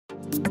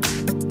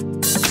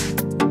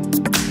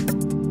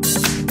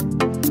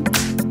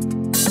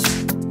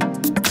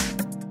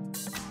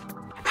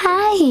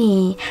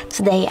Hi!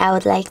 Today I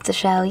would like to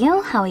show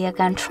you how you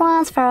can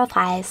transfer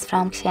files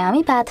from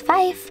Xiaomi Pad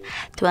 5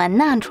 to an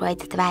Android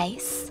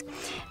device.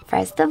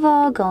 First of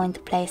all, go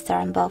into Play Store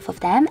on both of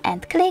them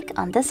and click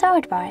on the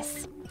search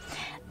bars.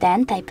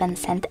 Then type in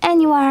Send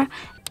Enywhere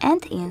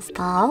and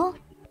install.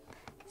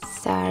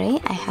 Sorry,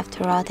 I have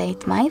to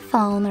rotate my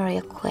phone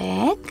real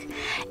quick.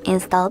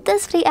 Install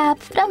this free app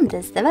from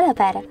this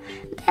developer,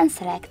 then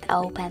select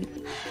Open.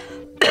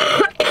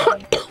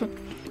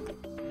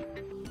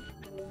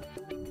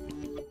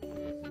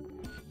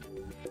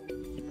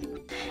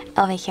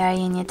 Over here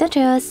you need to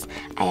choose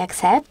I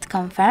accept,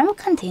 confirm,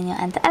 continue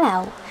and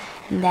allow.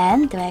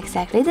 Then do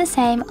exactly the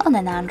same on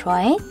an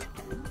Android.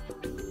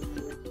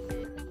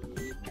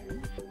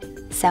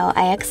 So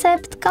I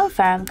accept,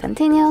 confirm,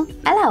 continue,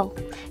 allow.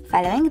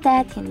 Following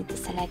that, you need to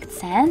select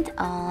Send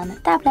on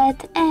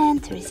tablet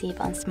and Receive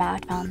on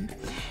smartphone.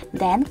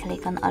 Then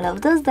click on all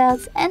of those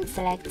dots and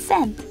select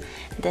Send.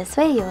 This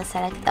way you will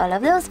select all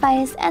of those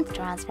files and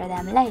transfer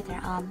them later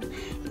on.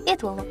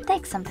 It will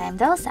take some time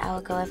though, so I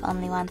will go with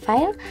only one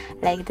file,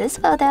 like this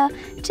photo,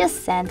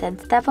 just send and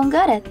tap on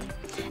got it.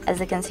 As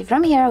you can see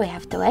from here, we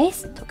have two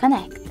ways to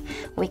connect.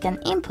 We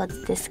can input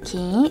this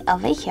key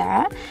over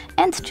here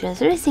and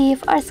choose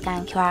receive or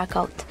scan QR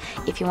code.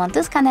 If you want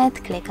to scan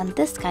it, click on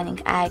this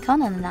scanning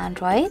icon on an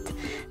Android,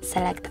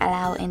 select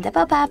allow in the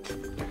pop-up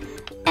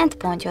and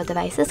point your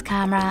device's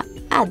camera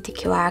at the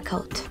QR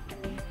code.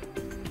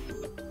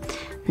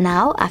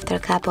 Now, after a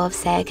couple of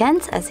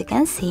seconds, as you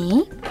can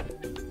see,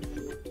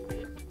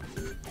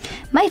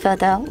 my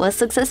photo was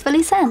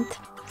successfully sent.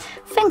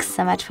 Thanks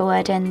so much for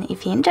watching.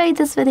 If you enjoyed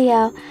this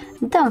video,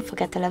 don't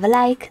forget to leave a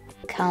like,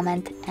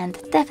 comment and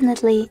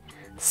definitely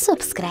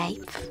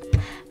subscribe.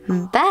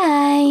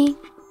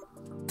 Bye!